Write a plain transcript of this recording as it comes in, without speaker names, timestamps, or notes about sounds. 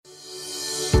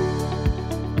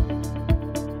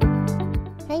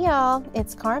y'all,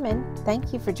 it's Karmen.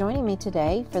 Thank you for joining me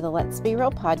today for the Let's Be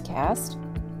Real podcast.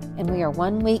 And we are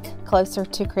 1 week closer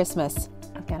to Christmas.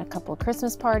 I've got a couple of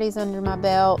Christmas parties under my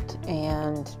belt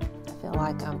and I feel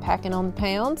like I'm packing on the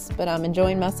pounds, but I'm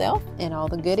enjoying myself and all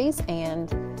the goodies and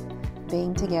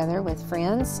being together with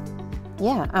friends.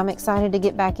 Yeah, I'm excited to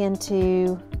get back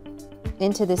into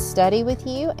this study with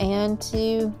you and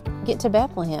to get to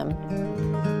Bethlehem.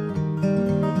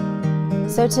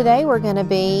 So today we're going to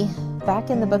be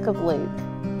back in the book of Luke,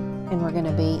 and we're going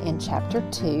to be in chapter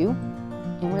 2,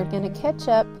 and we're going to catch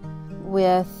up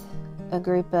with a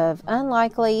group of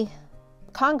unlikely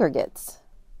congregates.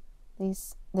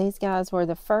 These guys were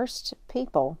the first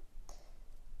people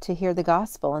to hear the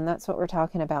gospel, and that's what we're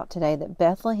talking about today, that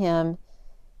Bethlehem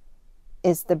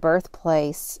is the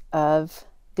birthplace of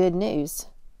good news,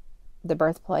 the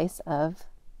birthplace of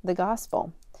the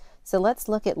gospel. So let's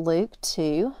look at Luke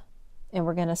 2, and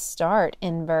we're going to start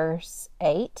in verse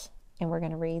 8, and we're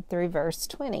going to read through verse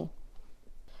 20.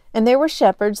 And there were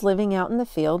shepherds living out in the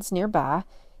fields nearby,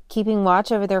 keeping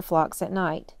watch over their flocks at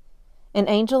night. An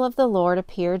angel of the Lord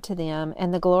appeared to them,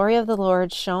 and the glory of the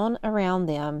Lord shone around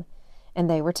them, and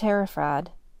they were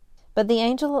terrified. But the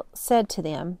angel said to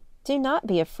them, "Do not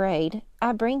be afraid.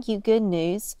 I bring you good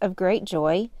news of great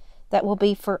joy that will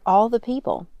be for all the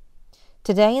people.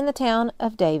 Today in the town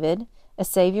of David, a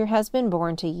Savior has been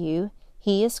born to you.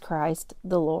 He is Christ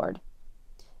the Lord.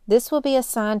 This will be a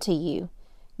sign to you.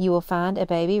 You will find a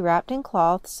baby wrapped in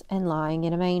cloths and lying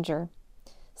in a manger."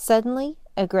 Suddenly,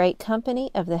 a great company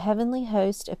of the heavenly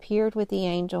host appeared with the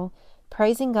angel,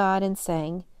 praising God and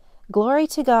saying, "Glory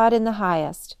to God in the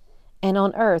highest, and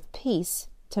on earth peace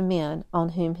to men on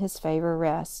whom his favor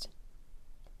rests."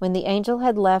 When the angel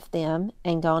had left them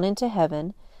and gone into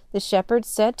heaven, the shepherds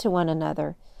said to one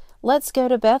another, "Let's go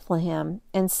to Bethlehem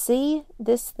and see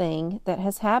this thing that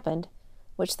has happened,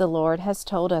 which the Lord has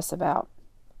told us about."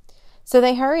 So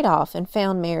they hurried off and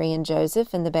found Mary and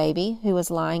Joseph and the baby who was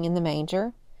lying in the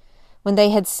manger. When they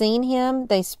had seen him,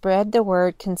 they spread the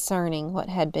word concerning what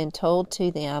had been told to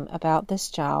them about this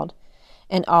child,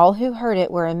 and all who heard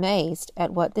it were amazed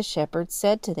at what the shepherds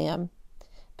said to them.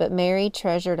 But Mary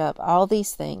treasured up all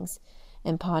these things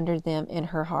and pondered them in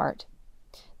her heart.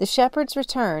 The shepherds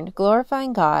returned,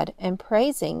 glorifying God and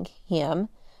praising Him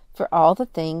for all the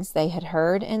things they had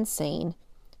heard and seen,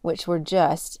 which were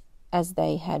just as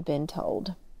they had been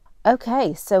told.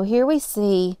 Okay, so here we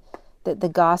see that the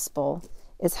gospel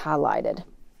is highlighted.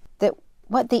 That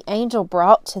what the angel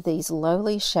brought to these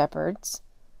lowly shepherds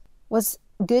was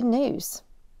good news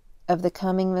of the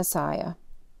coming Messiah.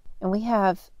 And we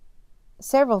have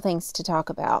several things to talk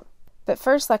about. But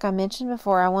first, like I mentioned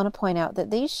before, I want to point out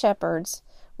that these shepherds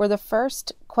were the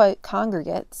first, quote,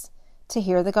 congregates to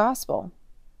hear the gospel.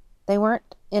 They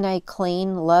weren't in a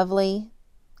clean, lovely,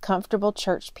 comfortable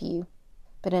church pew,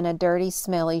 but in a dirty,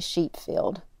 smelly sheep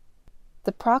field.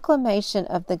 The proclamation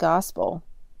of the gospel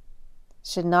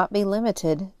should not be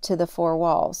limited to the four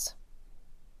walls.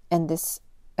 And this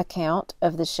account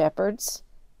of the shepherds'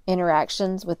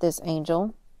 interactions with this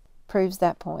angel proves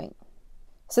that point.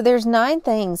 So there's 9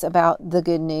 things about the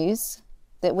good news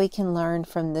that we can learn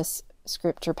from this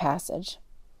scripture passage.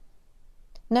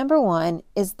 Number 1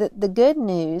 is that the good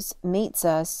news meets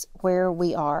us where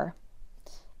we are.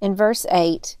 In verse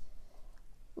 8,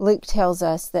 Luke tells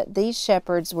us that these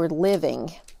shepherds were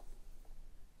living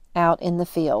out in the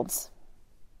fields.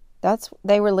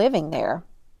 They were living there.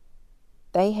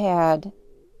 They had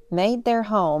made their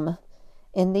home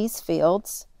in these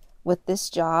fields with this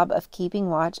job of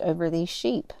keeping watch over these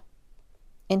sheep.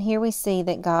 And here we see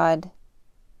that God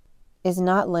is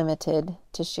not limited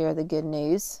to share the good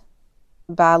news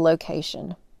by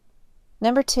location.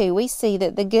 Number 2, we see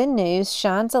that the good news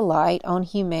shines a light on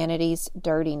humanity's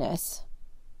dirtiness.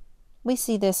 We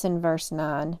see this in verse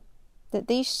 9, that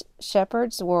these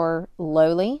shepherds were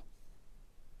lowly.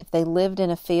 If they lived in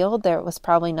a field, that was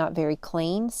probably not very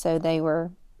clean, so they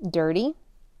were dirty.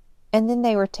 And then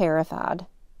they were terrified,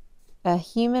 a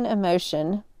human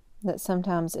emotion that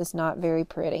sometimes is not very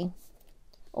pretty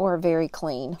or very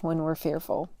clean when we're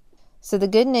fearful. So the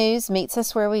good news meets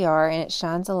us where we are, and it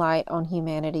shines a light on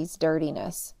humanity's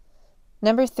dirtiness.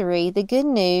 Number 3, the good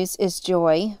news is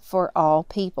joy for all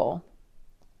people.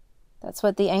 That's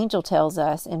what the angel tells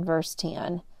us in verse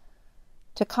 10.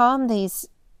 To calm these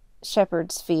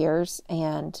shepherds' fears,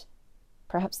 and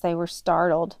perhaps they were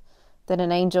startled that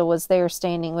an angel was there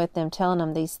standing with them telling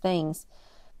them these things,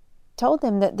 told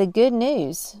them that the good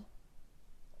news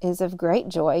is of great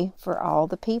joy for all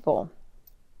the people.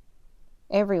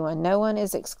 Everyone, no one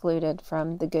is excluded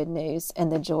from the good news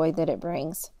and the joy that it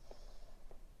brings.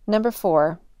 Number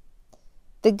 4,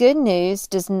 The good news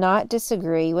does not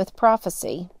disagree with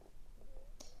prophecy.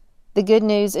 The good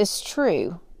news is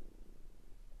true.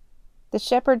 The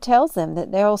shepherd tells them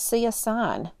that they'll see a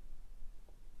sign,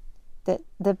 that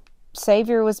the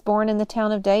Savior was born in the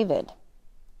town of David,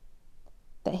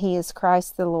 that he is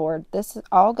Christ the Lord. This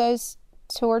all goes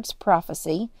towards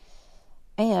prophecy,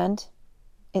 and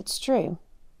it's true.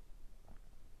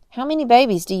 How many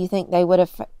babies do you think they would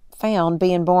have found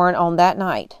being born on that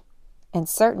night? And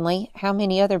certainly, how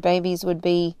many other babies would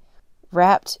be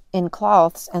wrapped in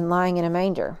cloths and lying in a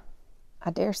manger?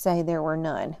 I dare say there were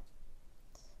none.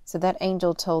 So that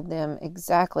angel told them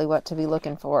exactly what to be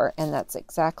looking for, and that's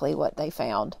exactly what they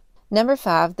found. Number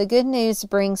 5, the good news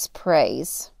brings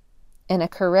praise and a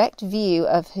correct view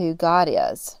of who God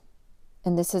is.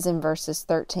 And this is in verses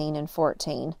 13 and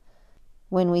 14,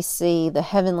 when we see the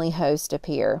heavenly host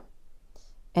appear,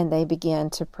 and they begin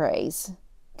to praise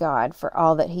God for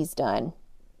all that he's done.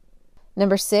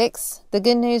 Number 6, the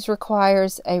good news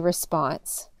requires a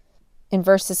response. In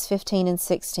verses 15 and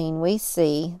 16, we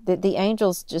see that the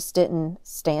angels just didn't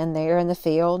stand there in the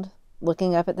field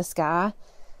looking up at the sky,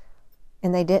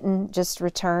 and they didn't just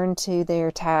return to their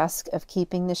task of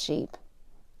keeping the sheep.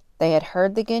 They had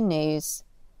heard the good news,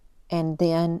 and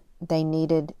then they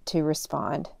needed to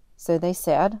respond. So they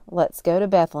said, let's go to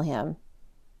Bethlehem.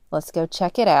 Let's go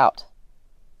check it out.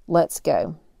 Let's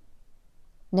go.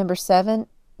 Number 7,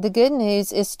 the good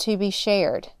news is to be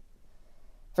shared.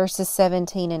 Verses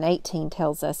 17 and 18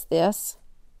 tells us this,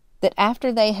 that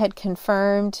after they had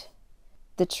confirmed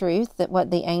the truth, that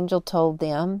what the angel told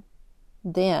them,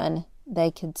 then they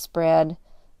could spread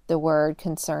the word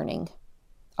concerning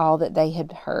all that they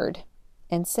had heard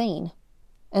and seen.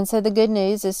 And so the good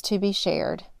news is to be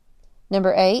shared.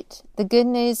 Number 8, the good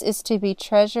news is to be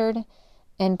treasured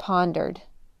and pondered.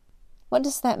 What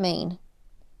does that mean?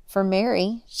 For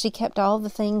Mary, she kept all the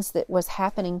things that was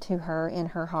happening to her in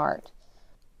her heart.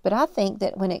 But I think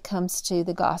that when it comes to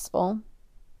the gospel,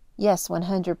 yes,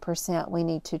 100% we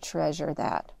need to treasure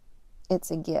that.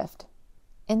 It's a gift.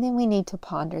 And then we need to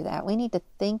ponder that. We need to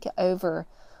think over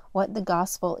what the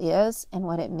gospel is and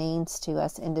what it means to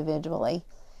us individually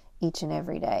each and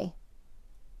every day.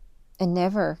 And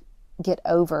never get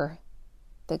over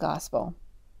the gospel.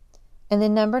 And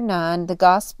then number 9, the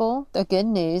gospel, the good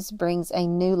news, brings a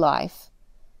new life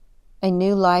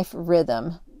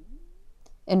rhythm.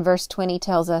 In verse 20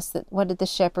 tells us that what did the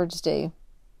shepherds do?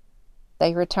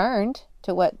 They returned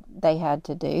to what they had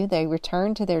to do. They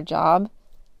returned to their job,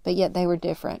 but yet they were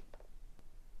different.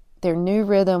 Their new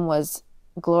rhythm was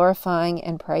glorifying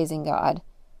and praising God.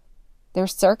 Their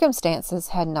circumstances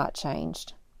had not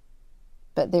changed,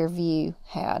 but their view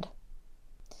had.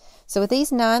 So with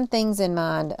these 9 things in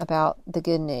mind about the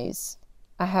good news,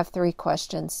 I have 3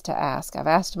 questions to ask. I've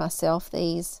asked myself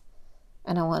these,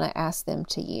 and I want to ask them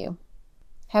to you.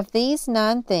 Have these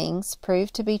 9 things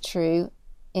proved to be true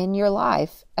in your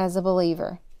life as a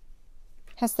believer?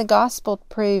 Has the gospel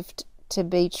proved to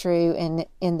be true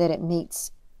in that it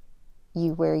meets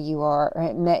you where you are, or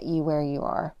it met you where you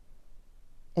are?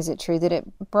 Is it true that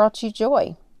it brought you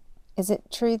joy? Is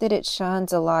it true that it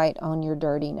shines a light on your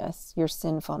dirtiness, your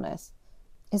sinfulness?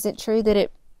 Is it true that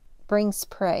it brings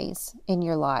praise in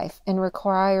your life and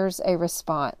requires a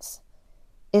response?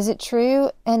 Is it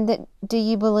true, and that do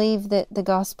you believe that the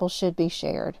gospel should be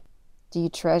shared? Do you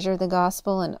treasure the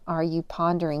gospel, and are you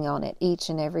pondering on it each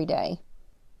and every day?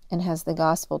 And has the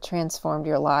gospel transformed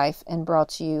your life and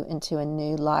brought you into a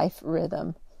new life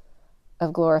rhythm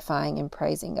of glorifying and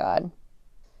praising God?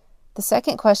 The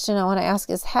second question I want to ask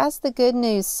is, has the good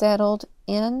news settled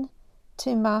into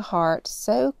my heart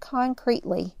so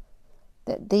concretely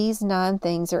that these 9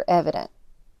 things are evident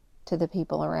to the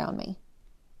people around me?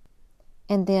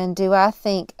 And then, do I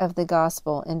think of the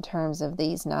gospel in terms of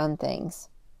these 9 things?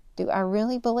 Do I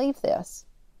really believe this?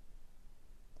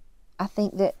 I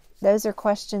think that those are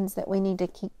questions that we need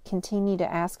to continue to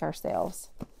ask ourselves.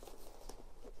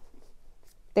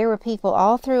 There were people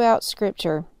all throughout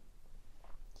Scripture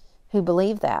who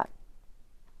believed that.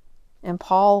 And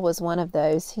Paul was one of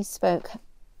those. He spoke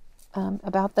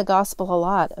about the gospel a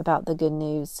lot, about the good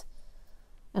news.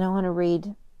 And I want to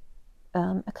read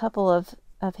a couple of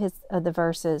the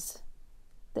verses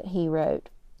that he wrote.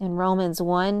 In Romans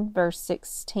 1, verse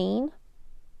 16,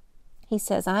 he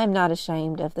says, I am not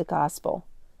ashamed of the gospel,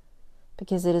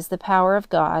 because it is the power of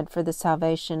God for the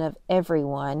salvation of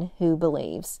everyone who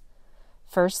believes,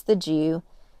 first the Jew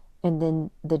and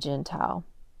then the Gentile.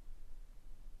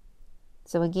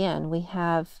 So again, we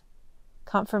have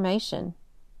confirmation,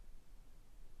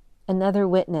 another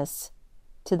witness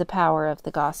to the power of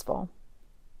the gospel.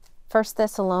 1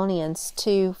 Thessalonians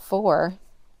 2:4,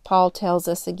 Paul tells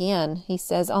us again. He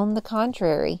says, on the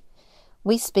contrary,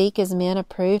 we speak as men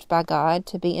approved by God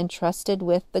to be entrusted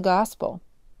with the gospel.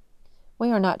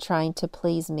 We are not trying to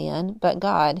please men, but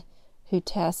God, who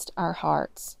tests our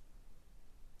hearts.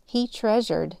 He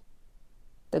treasured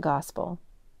the gospel.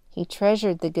 He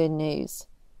treasured the good news.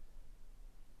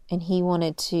 And he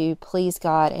wanted to please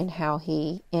God in how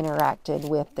he interacted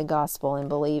with the gospel and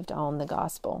believed on the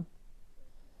gospel.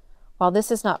 While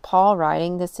this is not Paul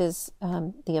writing, this is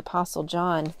the Apostle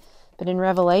John. But in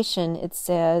Revelation it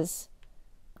says,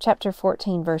 chapter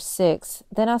 14, verse 6,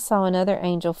 Then I saw another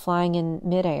angel flying in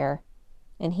midair,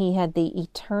 and he had the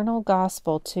eternal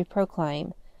gospel to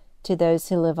proclaim to those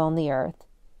who live on the earth,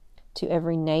 to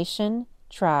every nation,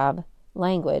 tribe,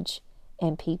 language,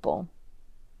 and people.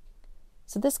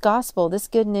 So this gospel, this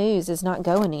good news, is not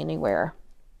going anywhere.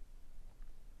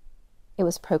 It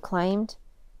was proclaimed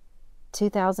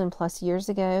 2,000 plus years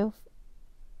ago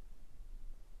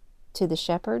to the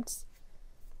shepherds,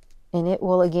 and it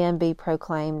will again be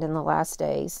proclaimed in the last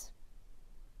days.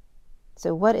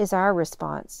 So what is our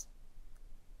response?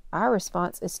 Our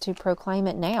response is to proclaim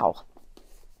it now,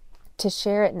 to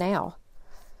share it now,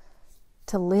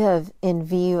 to live in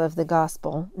view of the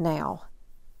gospel now.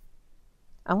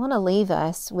 I want to leave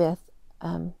us with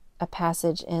a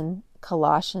passage in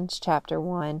Colossians chapter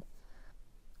 1,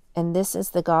 and this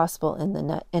is the gospel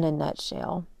in a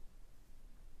nutshell.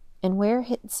 And where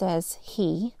it says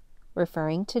he,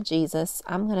 referring to Jesus,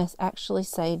 I'm going to actually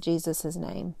say Jesus'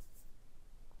 name.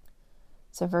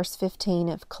 So verse 15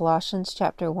 of Colossians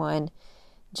chapter 1,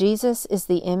 Jesus is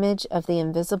the image of the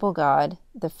invisible God,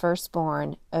 the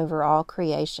firstborn over all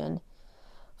creation.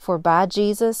 For by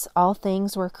Jesus all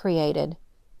things were created,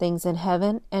 things in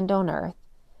heaven and on earth,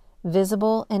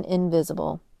 visible and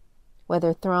invisible,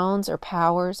 whether thrones or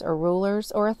powers or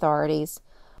rulers or authorities,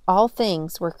 all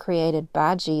things were created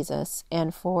by Jesus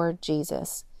and for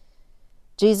Jesus.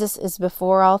 Jesus is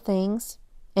before all things,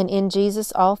 and in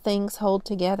Jesus all things hold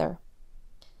together.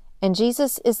 And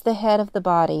Jesus is the head of the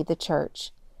body, the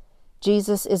church.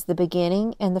 Jesus is the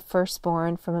beginning and the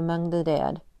firstborn from among the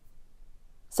dead,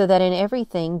 so that in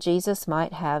everything Jesus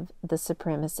might have the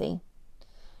supremacy.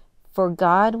 For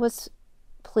God was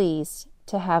pleased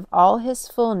to have all his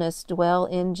fullness dwell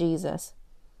in Jesus,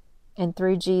 and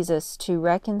through Jesus to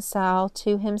reconcile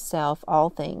to himself all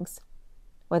things,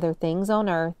 whether things on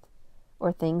earth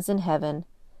or things in heaven,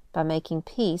 by making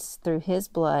peace through his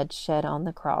blood shed on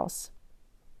the cross.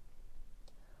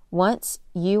 Once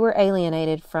you were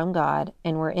alienated from God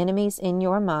and were enemies in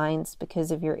your minds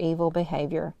because of your evil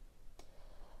behavior.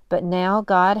 But now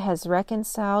God has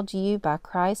reconciled you by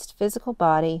Christ's physical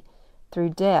body through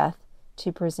death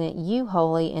to present you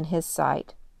holy in his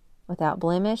sight, without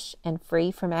blemish and free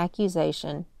from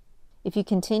accusation, if you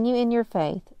continue in your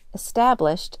faith,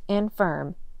 established and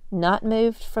firm, not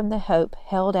moved from the hope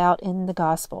held out in the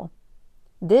gospel.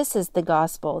 This is the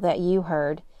gospel that you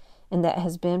heard, and that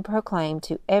has been proclaimed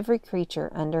to every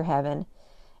creature under heaven,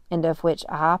 and of which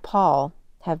I, Paul,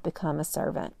 have become a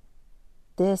servant.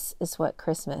 This is what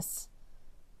Christmas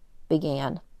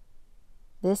began.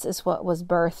 This is what was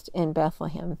birthed in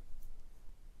Bethlehem.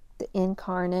 The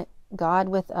incarnate God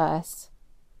with us,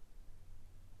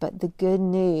 but the good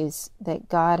news that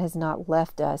God has not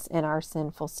left us in our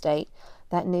sinful state.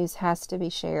 That news has to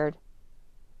be shared.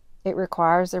 It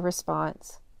requires a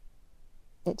response.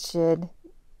 It should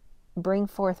bring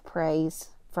forth praise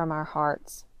from our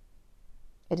hearts.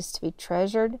 It is to be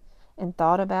treasured and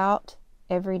thought about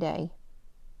every day.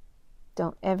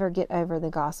 Don't ever get over the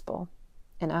gospel.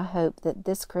 And I hope that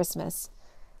this Christmas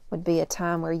would be a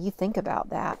time where you think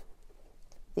about that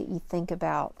you think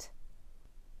about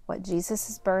what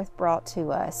Jesus' birth brought to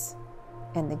us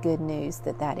and the good news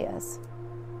that is.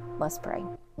 Let's pray.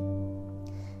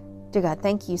 Dear God,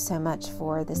 thank you so much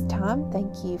for this time.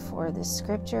 Thank you for this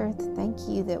scripture. Thank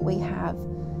you that we have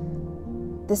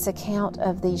this account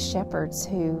of these shepherds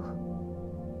who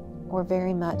were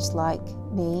very much like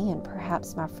me and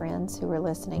perhaps my friends who were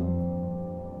listening.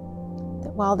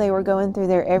 That while they were going through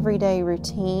their everyday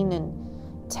routine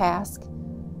and task,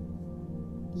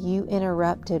 you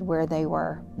interrupted where they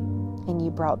were and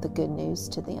you brought the good news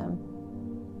to them.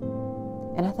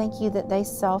 And I thank you that they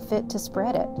saw fit to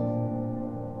spread it,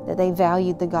 that they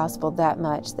valued the gospel that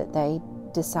much that they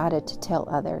decided to tell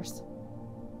others.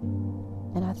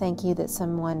 And I thank you that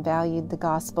someone valued the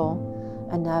gospel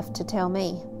enough to tell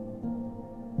me.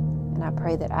 And I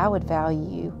pray that I would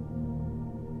value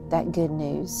that good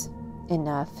news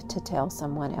enough to tell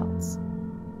someone else.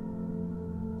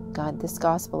 God, this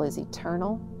gospel is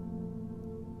eternal.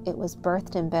 It was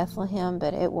birthed in Bethlehem,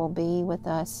 but it will be with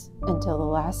us until the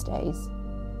last days.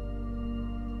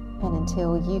 and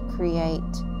until you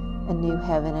create a new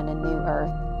heaven and a new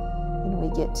earth, and we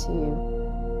get to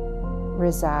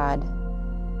reside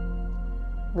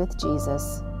with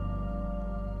Jesus,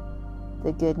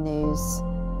 the good news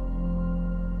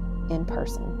in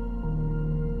person.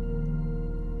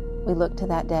 We look to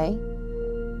that day,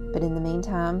 but in the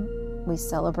meantime, we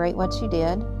celebrate what you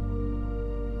did,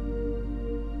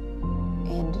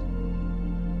 and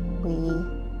we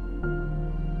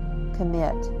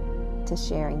commit to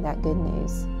sharing that good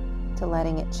news, to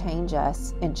letting it change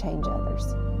us and change others.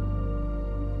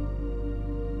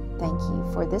 Thank you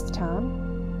for this time.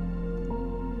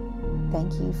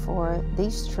 Thank you for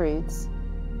these truths.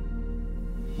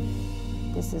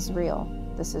 This is real.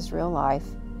 This is real life.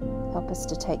 Help us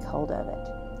to take hold of it.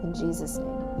 In Jesus'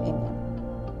 name, amen.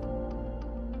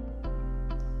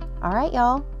 All right,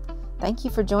 y'all. Thank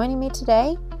you for joining me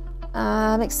today.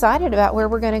 I'm excited about where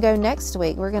we're going to go next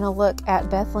week. We're going to look at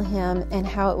Bethlehem and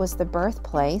how it was the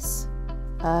birthplace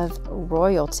of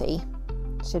royalty.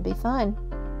 Should be fun.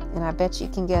 And I bet you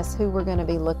can guess who we're going to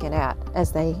be looking at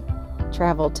as they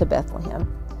travel to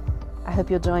Bethlehem. I hope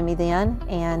you'll join me then,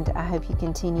 and I hope you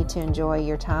continue to enjoy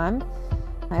your time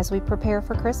as we prepare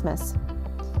for Christmas.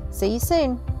 See you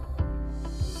soon.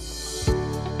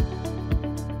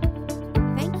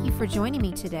 Thank you for joining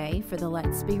me today for the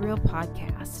Let's Be Real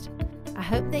podcast. I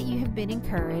hope that you have been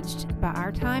encouraged by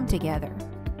our time together.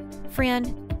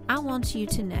 Friend, I want you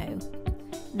to know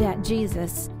that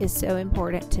Jesus is so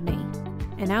important to me,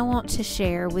 and I want to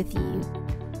share with you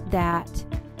that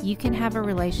you can have a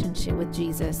relationship with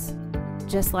Jesus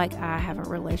just like I have a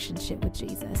relationship with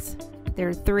Jesus. There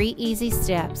are 3 easy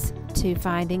steps to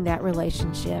finding that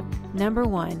relationship. Number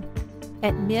 1,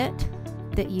 admit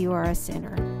that you are a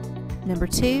sinner. Number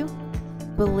 2,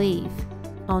 believe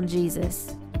on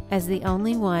Jesus as the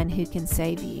only one who can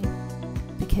save you,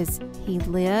 because he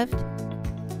lived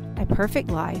a perfect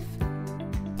life.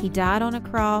 He died on a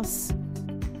cross.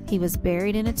 He was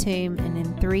buried in a tomb, and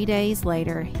then 3 days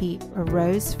later, he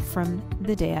arose from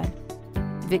the dead,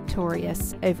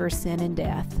 victorious over sin and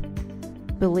death.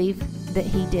 Believe that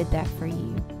he did that for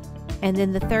you. And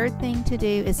then the third thing to do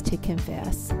is to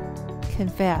confess.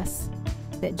 Confess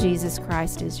that Jesus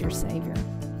Christ is your Savior.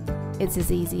 It's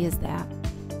as easy as that.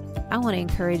 I want to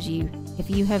encourage you, if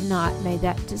you have not made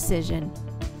that decision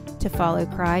to follow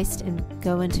Christ and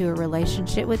go into a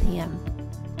relationship with him,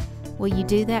 will you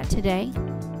do that today?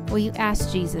 Will you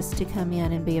ask Jesus to come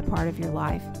in and be a part of your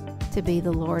life, to be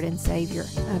the Lord and Savior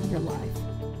of your life,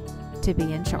 to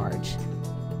be in charge?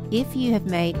 If you have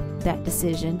made that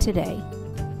decision today,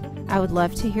 I would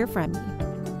love to hear from you.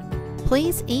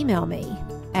 Please email me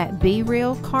at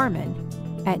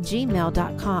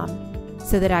berealkarmen@gmail.com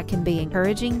so that I can be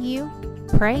encouraging you,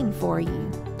 praying for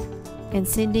you, and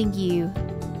sending you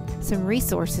some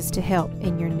resources to help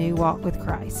in your new walk with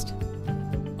Christ.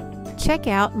 Check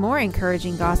out more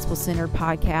encouraging gospel-centered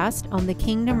podcasts on the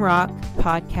Kingdom Rock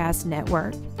Podcast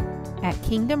Network at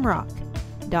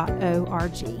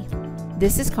kingdomrock.org.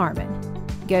 This is Karmen.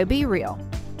 Go be real.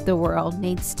 The world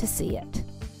needs to see it.